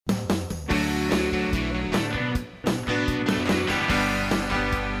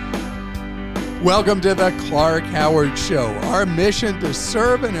Welcome to the Clark Howard Show. Our mission to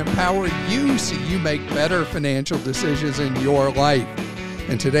serve and empower you so you make better financial decisions in your life.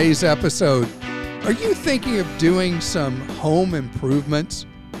 In today's episode, are you thinking of doing some home improvements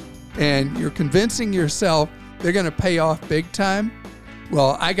and you're convincing yourself they're going to pay off big time?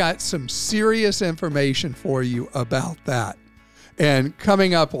 Well, I got some serious information for you about that. And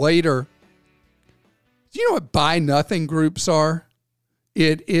coming up later, do you know what buy nothing groups are?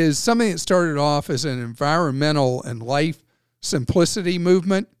 It is something that started off as an environmental and life simplicity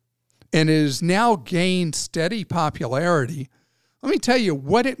movement and has now gained steady popularity. Let me tell you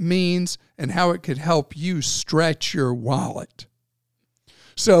what it means and how it could help you stretch your wallet.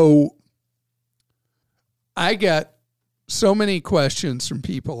 So I get so many questions from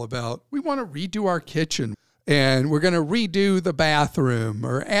people about, we want to redo our kitchen and we're going to redo the bathroom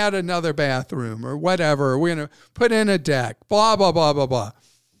or add another bathroom or whatever. We're going to put in a deck, blah, blah, blah, blah, blah.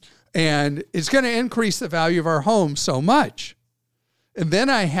 And it's going to increase the value of our home so much. And then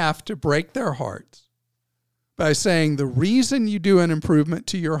I have to break their hearts by saying the reason you do an improvement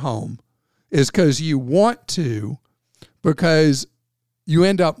to your home is because you want to, because you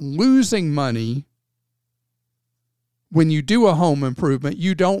end up losing money. When you do a home improvement,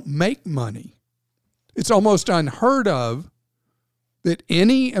 you don't make money. It's almost unheard of that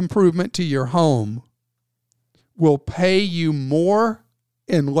any improvement to your home will pay you more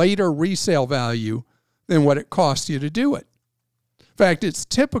in later resale value than what it costs you to do it. In fact, it's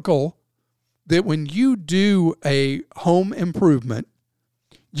typical that when you do a home improvement,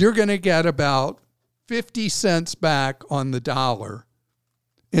 you're going to get about 50 cents back on the dollar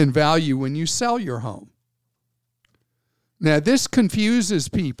in value when you sell your home. Now, this confuses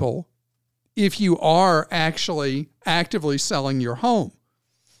people if you are actually actively selling your home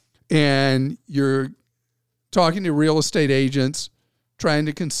and you're talking to real estate agents, trying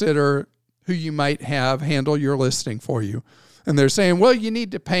to consider who you might have handle your listing for you. And they're saying, well, you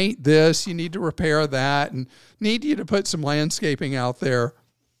need to paint this, you need to repair that, and need you to put some landscaping out there.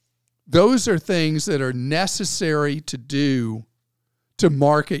 Those are things that are necessary to do to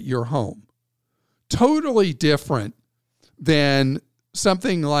market your home. Totally different than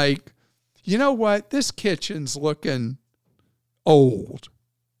something like, you know what, this kitchen's looking old.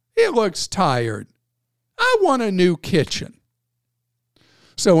 It looks tired. I want a new kitchen.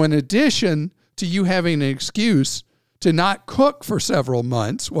 So in addition to you having an excuse to not cook for several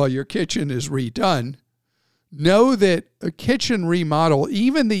months while your kitchen is redone, know that a kitchen remodel,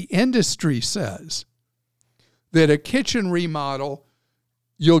 even the industry says that a kitchen remodel,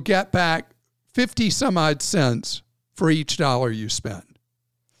 you'll get back 50 some odd cents for each dollar you spend.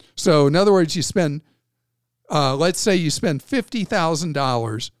 So in other words, you spend, let's say you spend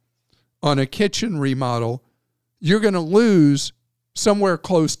 $50,000 on a kitchen remodel, you're going to lose somewhere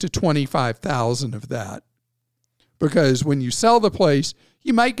close to $25,000 of that. Because when you sell the place,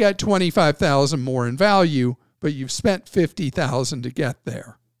 you might get $25,000 more in value, but you've spent $50,000 to get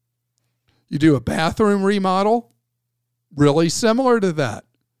there. You do a bathroom remodel, really similar to that.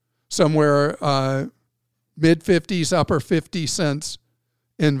 Somewhere mid-50s, upper 50 cents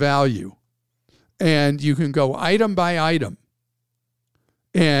in value. And you can go item by item.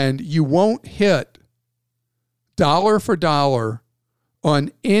 And you won't hit dollar for dollar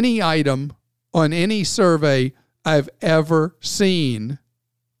on any item, on any survey I've ever seen.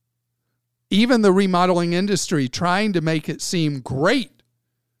 Even the remodeling industry trying to make it seem great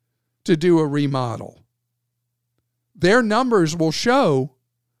to do a remodel. Their numbers will show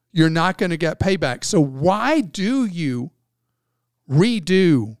you're not going to get payback. So why do you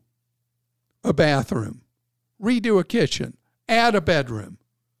redo a bathroom, redo a kitchen, add a bedroom,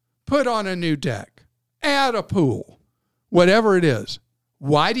 put on a new deck, add a pool, whatever it is?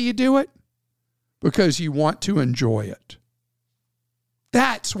 Why do you do it? Because you want to enjoy it.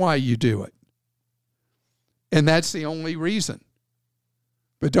 That's why you do it. And that's the only reason.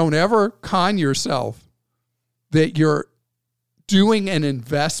 But don't ever con yourself that you're doing an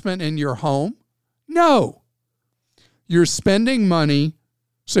investment in your home. No. You're spending money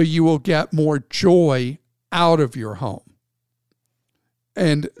so you will get more joy out of your home.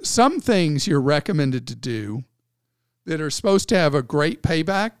 And some things you're recommended to do that are supposed to have a great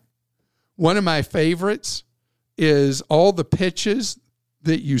payback. One of my favorites is all the pitches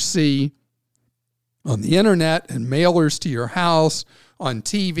that you see on the internet and mailers to your house, on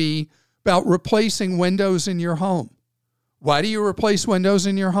TV, about replacing windows in your home. Why do you replace windows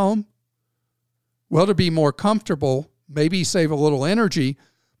in your home? Well, to be more comfortable, maybe save a little energy,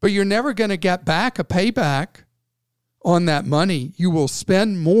 but you're never going to get back a payback on that money. You will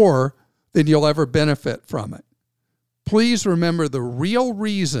spend more than you'll ever benefit from it. Please remember the real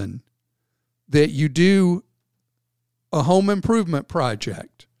reason that you do a home improvement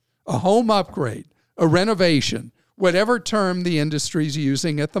project, a home upgrade, a renovation, whatever term the industry's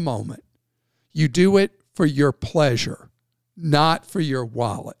using at the moment, you do it for your pleasure, not for your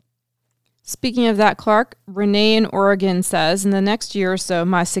wallet. Speaking of that, Clark, Renee in Oregon says, in the next year or so,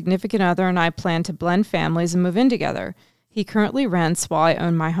 my significant other and I plan to blend families and move in together. He currently rents while I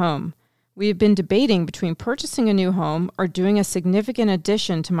own my home. We have been debating between purchasing a new home or doing a significant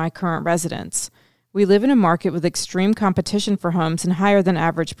addition to my current residence. We live in a market with extreme competition for homes and higher than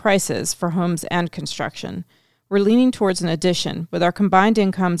average prices for homes and construction. We're leaning towards an addition. With our combined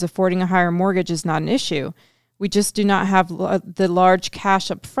incomes, affording a higher mortgage is not an issue. We just do not have the large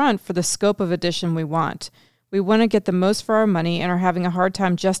cash up front for the scope of addition we want. We want to get the most for our money and are having a hard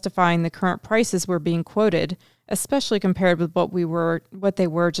time justifying the current prices we're being quoted, especially compared with what they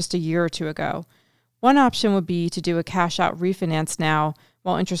were just a year or two ago. One option would be to do a cash-out refinance now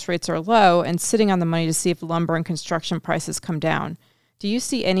while interest rates are low and sitting on the money to see if lumber and construction prices come down. Do you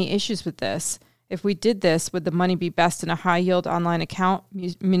see any issues with this? If we did this, would the money be best in a high-yield online account,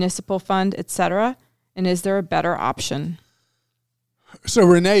 municipal fund, etc.? And is there a better option? So,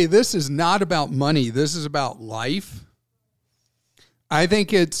 Renee, this is not about money. This is about life. I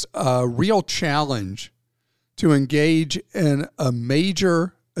think it's a real challenge to engage in a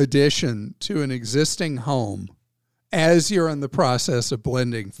major addition to an existing home as you're in the process of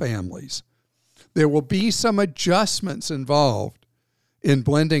blending families. There will be some adjustments involved in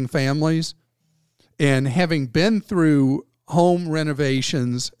blending families, and having been through home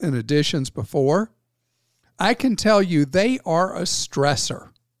renovations and additions before, I can tell you they are a stressor.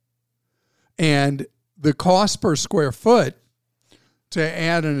 And the cost per square foot to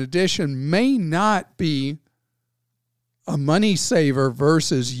add an addition may not be a money saver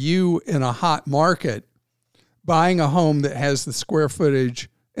versus you in a hot market buying a home that has the square footage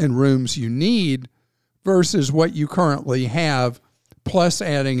and rooms you need versus what you currently have plus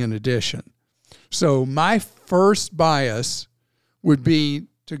adding an addition. So my first bias would be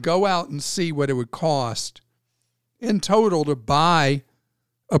to go out and see what it would cost in total to buy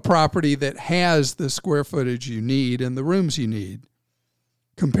a property that has the square footage you need and the rooms you need.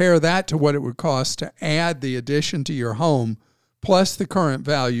 Compare that to what it would cost to add the addition to your home plus the current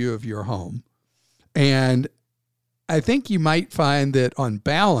value of your home. And I think you might find that on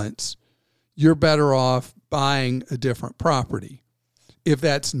balance, you're better off buying a different property. If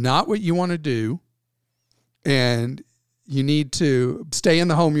that's not what you want to do and you need to stay in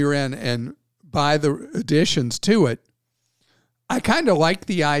the home you're in and buy the additions to it, I kind of like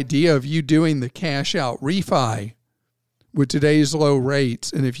the idea of you doing the cash out refi with today's low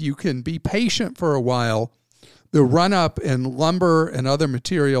rates. And if you can be patient for a while, the run up in lumber and other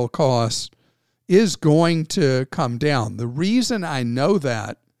material costs is going to come down. The reason I know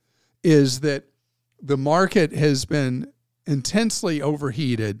that is that the market has been intensely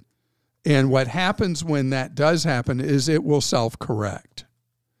overheated. And what happens when that does happen is it will self-correct.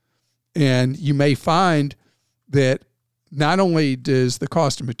 And you may find that not only does the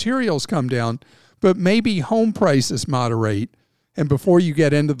cost of materials come down, but maybe home prices moderate. And before you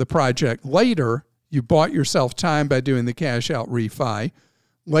get into the project later, you bought yourself time by doing the cash out refi.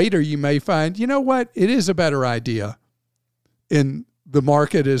 Later, you may find, you know what, it is a better idea in the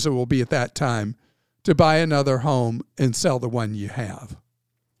market as it will be at that time to buy another home and sell the one you have.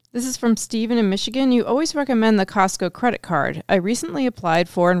 This is from Steven in Michigan. You always recommend the Costco credit card. I recently applied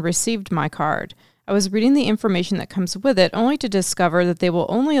for and received my card. I was reading the information that comes with it only to discover that they will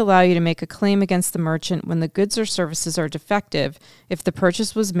only allow you to make a claim against the merchant when the goods or services are defective if the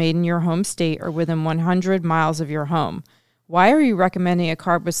purchase was made in your home state or within 100 miles of your home. Why are you recommending a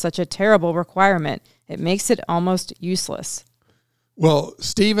card with such a terrible requirement? It makes it almost useless. Well,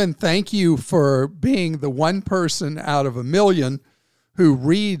 Stephen, thank you for being the one person out of a million who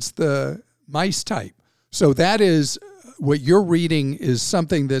reads the mice type. So that is what you're reading is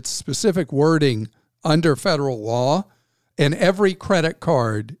something that's specific wording under federal law. And every credit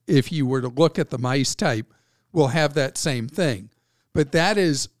card, if you were to look at the mice type, will have that same thing. But that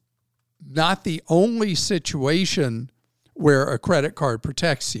is not the only situation where a credit card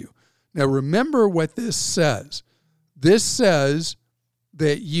protects you. Now, remember what this says. This says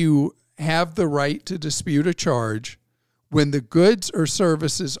that you have the right to dispute a charge when the goods or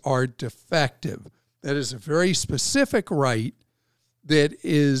services are defective. That is a very specific right that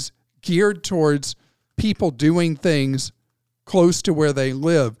is geared towards people doing things close to where they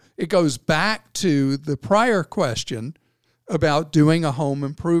live. It goes back to the prior question about doing a home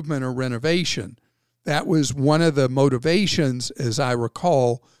improvement or renovation. That was one of the motivations, as I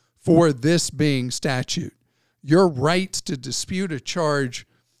recall, for this being statute. Your rights to dispute a charge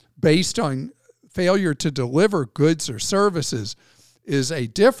based on failure to deliver goods or services is a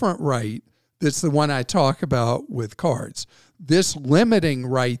different right. That's the one I talk about with cards. This limiting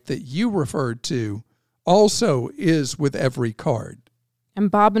right that you referred to also is with every card. And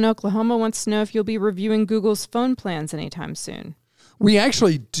Bob in Oklahoma wants to know if you'll be reviewing Google's phone plans anytime soon. We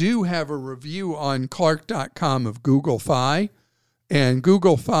actually do have a review on Clark.com of Google Fi, and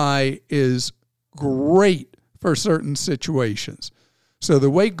Google Fi is great for certain situations. So the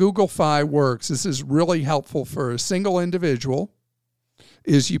way Google Fi works, this is really helpful for a single individual,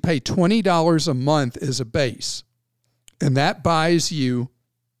 is you pay $20 a month as a base, and that buys you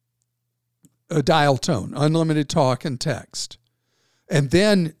a dial tone, unlimited talk and text. And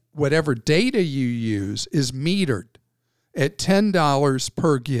then whatever data you use is metered at $10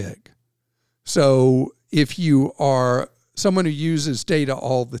 per gig. So if you are someone who uses data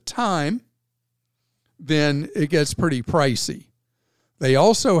all the time, then it gets pretty pricey. They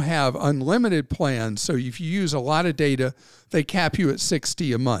also have unlimited plans. So if you use a lot of data, they cap you at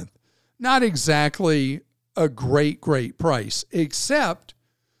 $60 a month. Not exactly a great price, except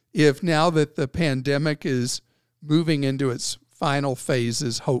if now that the pandemic is moving into its final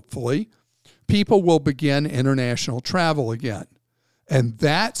phases, hopefully, people will begin international travel again. And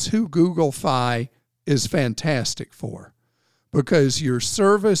that's who Google Fi is fantastic for, because your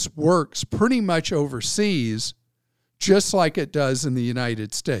service works pretty much overseas just like it does in the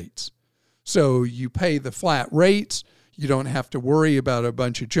United States. So you pay the flat rates. You don't have to worry about a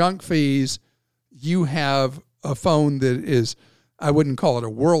bunch of junk fees. You have a phone that is, I wouldn't call it a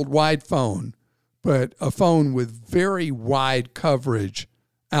worldwide phone, but a phone with very wide coverage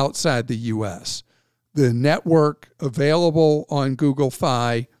outside the U.S. The network available on Google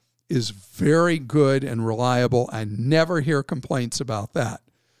Fi is very good and reliable. I never hear complaints about that.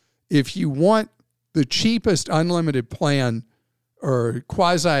 If you want the cheapest unlimited plan or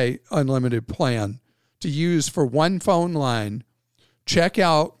quasi-unlimited plan to use for one phone line, check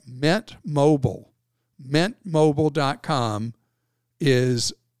out Mint Mobile. MintMobile.com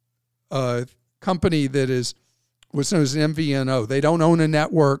is a company that is what's known as an MVNO. They don't own a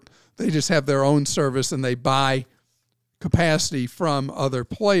network. They just have their own service, and they buy capacity from other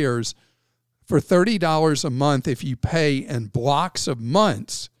players. For $30 a month, if you pay in blocks of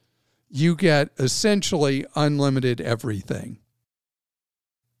months, you get essentially unlimited everything.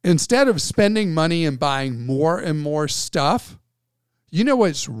 Instead of spending money and buying more and more stuff, you know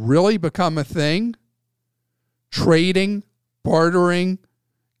what's really become a thing? Trading, bartering,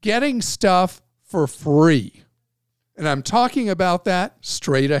 getting stuff for free. And I'm talking about that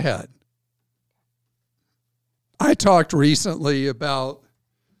straight ahead. I talked recently about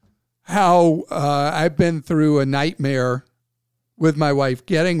how I've been through a nightmare with my wife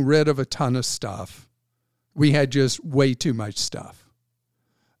getting rid of a ton of stuff. We had just way too much stuff.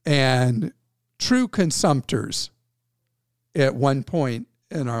 And true consumptors at one point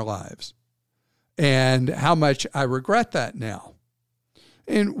in our lives. And how much I regret that now.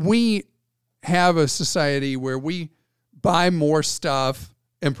 And we have a society where we buy more stuff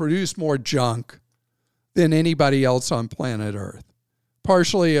and produce more junk than anybody else on planet Earth.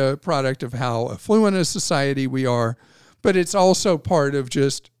 Partially a product of how affluent a society we are, but it's also part of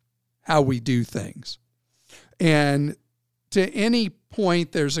just how we do things. And to any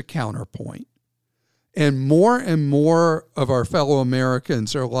point, there's a counterpoint. And more of our fellow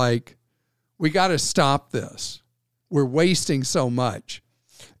Americans are like, we got to stop this. We're wasting so much.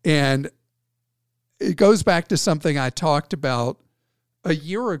 And it goes back to something I talked about a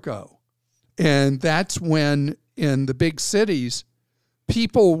year ago. And that's when in the big cities,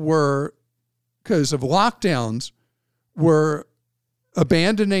 people were, because of lockdowns, were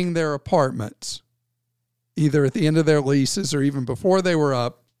abandoning their apartments, either at the end of their leases or even before they were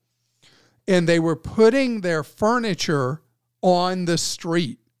up. And they were putting their furniture on the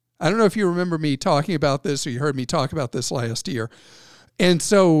street. I don't know if you remember me talking about this or you heard me talk about this last year. And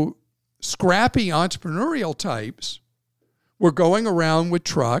so scrappy entrepreneurial types were going around with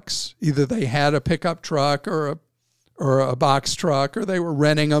trucks. Either they had a pickup truck or a box truck, or they were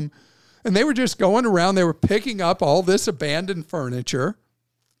renting them. And they were just going around. They were picking up all this abandoned furniture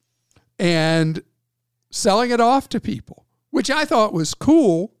and selling it off to people, which I thought was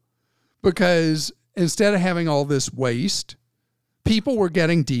cool because instead of having all this waste, people were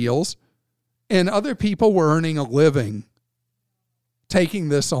getting deals and other people were earning a living taking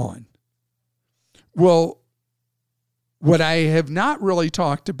this on. Well, what I have not really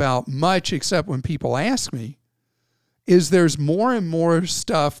talked about much, except when people ask me, is there's more and more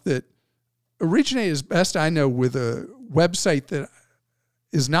stuff that originated, as best I know, with a website that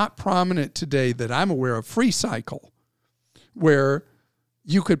is not prominent today that I'm aware of, FreeCycle, where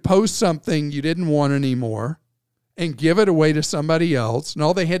you could post something you didn't want anymore and give it away to somebody else, and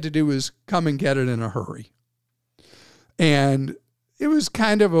all they had to do was come and get it in a hurry. And it was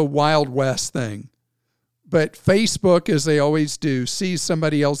kind of a Wild West thing. But Facebook, as they always do, sees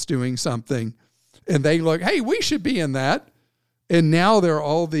somebody else doing something, and they look, hey, we should be in that. And now there are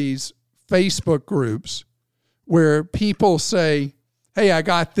all these Facebook groups where people say, hey, I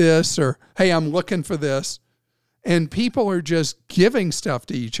got this, or hey, I'm looking for this. And people are just giving stuff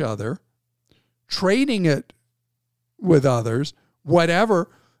to each other, trading it with others, whatever,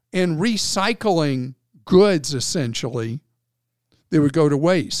 and recycling goods, essentially, that would go to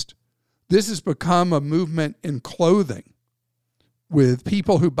waste. This has become a movement in clothing with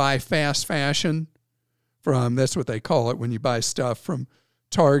people who buy fast fashion from, that's what they call it when you buy stuff from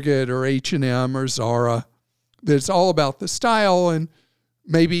Target or H&M or Zara. It's all about the style, and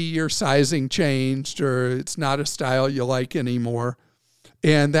maybe your sizing changed or it's not a style you like anymore.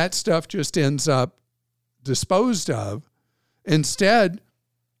 And that stuff just ends up disposed of. Instead,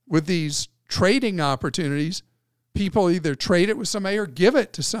 with these trading opportunities, people either trade it with somebody or give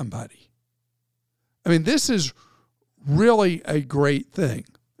it to somebody. I mean, this is really a great thing.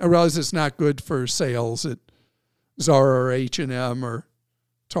 I realize it's not good for sales at Zara or H&M or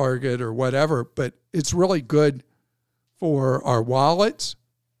Target or whatever, but it's really good for our wallets.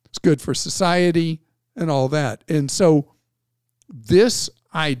 It's good for society and all that. And so this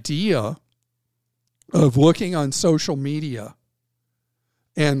idea of looking on social media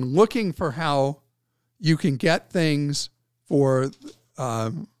and looking for how you can get things for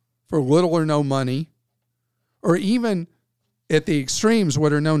little or no money, or even at the extremes,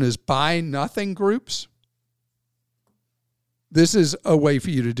 what are known as buy nothing groups. This is a way for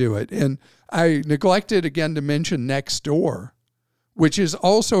you to do it. And I neglected again to mention Nextdoor, which is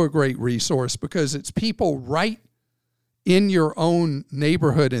also a great resource because it's people right in your own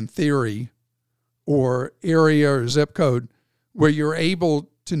neighborhood in theory, or area or zip code, where you're able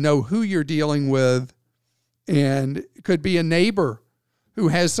to know who you're dealing with. And it could be a neighbor who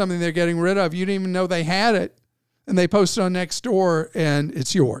has something they're getting rid of. You didn't even know they had it. And they post it on Nextdoor and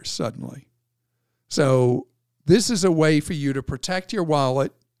it's yours suddenly. So this is a way for you to protect your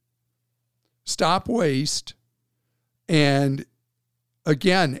wallet, stop waste, and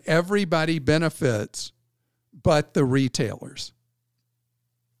again, everybody benefits but the retailers.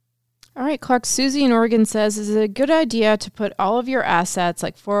 All right, Clark. Susie in Oregon says, is it a good idea to put all of your assets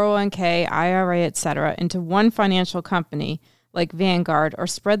like 401k, IRA, etc., into one financial company like Vanguard, or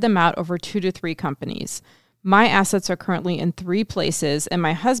spread them out over 2 to 3 companies? My assets are currently in 3 places, and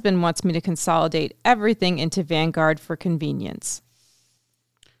my husband wants me to consolidate everything into Vanguard for convenience.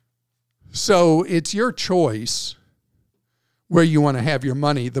 So it's your choice where you want to have your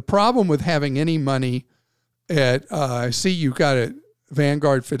money. The problem with having any money at, I see you got it,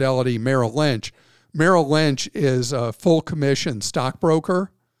 Vanguard, Fidelity, Merrill Lynch. Merrill Lynch is a full commission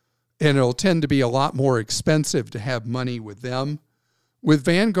stockbroker, and it'll tend to be a lot more expensive to have money with them. With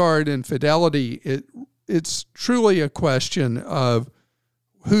Vanguard and Fidelity, it's truly a question of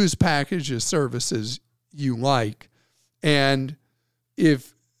whose package of services you like. And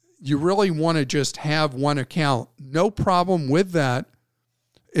if you really want to just have one account, no problem with that,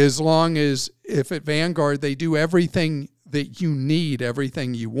 as long as if at Vanguard they do everything that you need,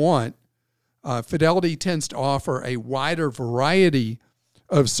 everything you want. Fidelity tends to offer a wider variety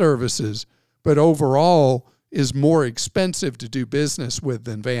of services, but overall is more expensive to do business with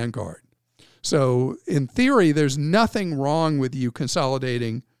than Vanguard. So in theory, there's nothing wrong with you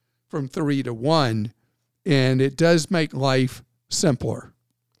consolidating from 3 to 1, and it does make life simpler.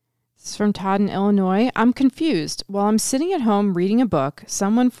 This is from Todd in Illinois. I'm confused. While I'm sitting at home reading a book,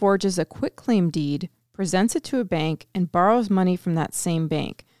 someone forges a quitclaim deed, presents it to a bank, and borrows money from that same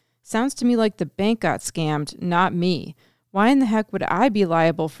bank. Sounds to me like the bank got scammed, not me. Why in the heck would I be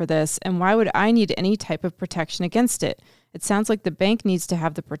liable for this, and why would I need any type of protection against it? It sounds like the bank needs to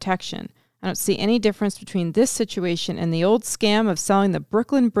have the protection. I don't see any difference between this situation and the old scam of selling the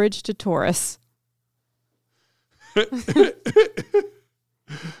Brooklyn Bridge to tourists.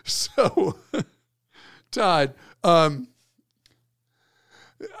 So, Todd, I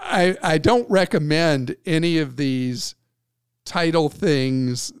don't recommend any of these title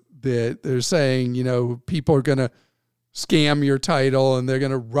things that they're saying, you know, people are going to scam your title and they're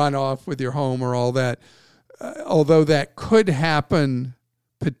going to run off with your home or all that. Although that could happen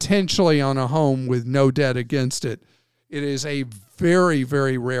potentially on a home with no debt against it, it is a very,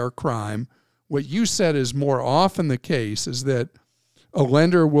 very rare crime. What you said is more often the case is that a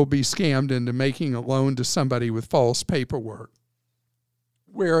lender will be scammed into making a loan to somebody with false paperwork.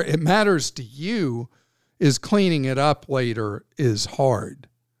 Where it matters to you is cleaning it up later is hard.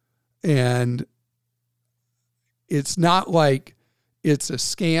 And it's not like it's a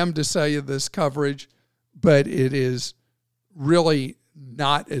scam to sell you this coverage, but it is really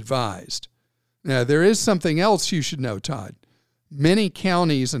not advised. Now, there is something else you should know, Todd. Many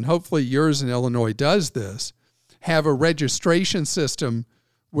counties, and hopefully yours in Illinois does this, have a registration system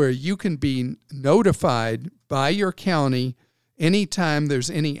where you can be notified by your county anytime there's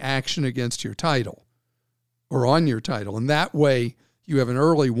any action against your title or on your title. And that way you have an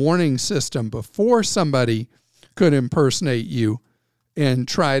early warning system before somebody could impersonate you and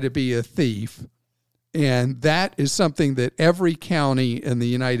try to be a thief. And that is something that every county in the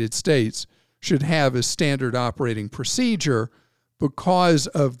United States should have as standard operating procedure because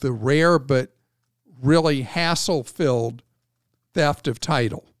of the rare but really hassle-filled theft of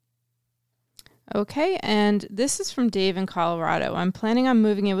title. Okay, and this is from Dave in Colorado. I'm planning on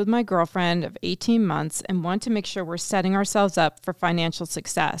moving in with my girlfriend of 18 months and want to make sure we're setting ourselves up for financial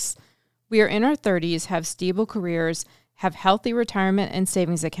success. We are in our 30s, have stable careers, have healthy retirement and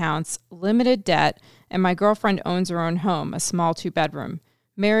savings accounts, limited debt, and my girlfriend owns her own home, a small 2-bedroom.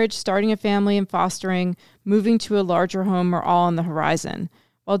 Marriage, starting a family and fostering, moving to a larger home are all on the horizon.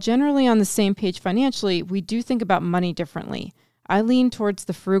 While generally on the same page financially, we do think about money differently. I lean towards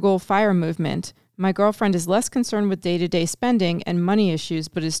the frugal FIRE movement. My girlfriend is less concerned with day-to-day spending and money issues,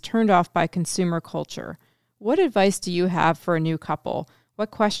 but is turned off by consumer culture. What advice do you have for a new couple?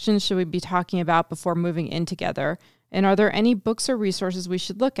 What questions should we be talking about before moving in together? And are there any books or resources we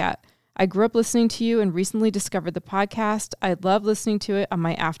should look at? I grew up listening to you and recently discovered the podcast. I love listening to it on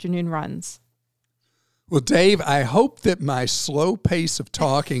my afternoon runs. Well, Dave, I hope that my slow pace of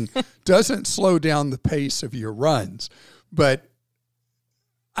talking doesn't slow down the pace of your runs. But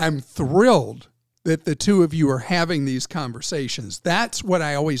I'm thrilled that the two of you are having these conversations. That's what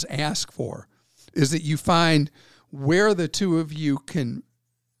I always ask for, is that you find where the two of you can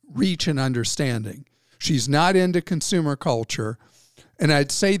reach an understanding. She's not into consumer culture. And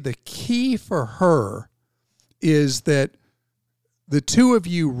I'd say the key for her is that the two of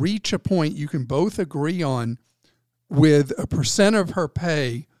you reach a point you can both agree on with a percent of her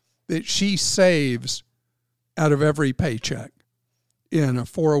pay that she saves out of every paycheck in a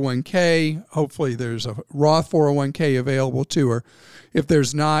 401k. Hopefully there's a Roth 401k available to her. If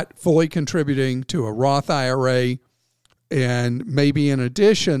there's not, fully contributing to a Roth IRA, and maybe in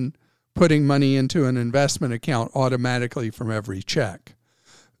addition, putting money into an investment account automatically from every check.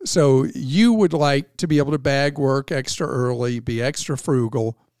 So you would like to be able to bag work extra early, be extra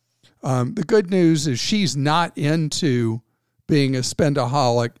frugal. The good news is she's not into being a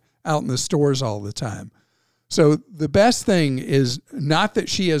spendaholic out in the stores all the time. So the best thing is not that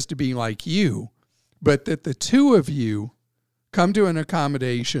she has to be like you, but that the two of you come to an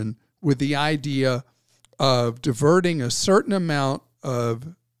accommodation with the idea of diverting a certain amount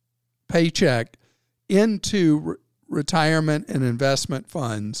of paycheck into retirement and investment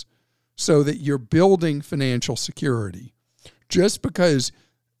funds so that you're building financial security. Just because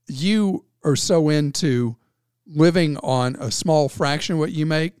you are so into living on a small fraction of what you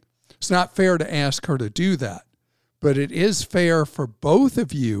make, it's not fair to ask her to do that. But it is fair for both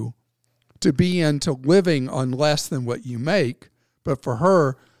of you to be into living on less than what you make, but for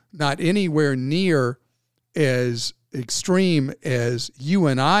her, not anywhere near as extreme as you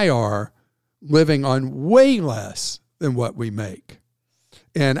and I are, living on way less than what we make.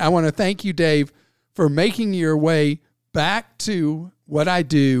 And I want to thank you, Dave, for making your way back to what I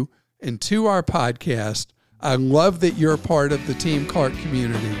do and to our podcast. I love that you're part of the Team Clark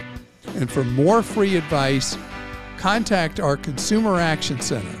community. And for more free advice, contact our Consumer Action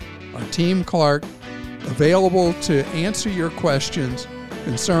Center, our Team Clark, available to answer your questions,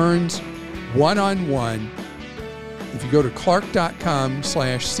 concerns, one-on-one. If you go to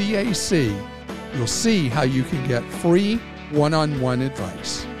clark.com/CAC, you'll see how you can get free one-on-one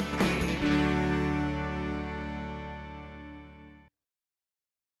advice.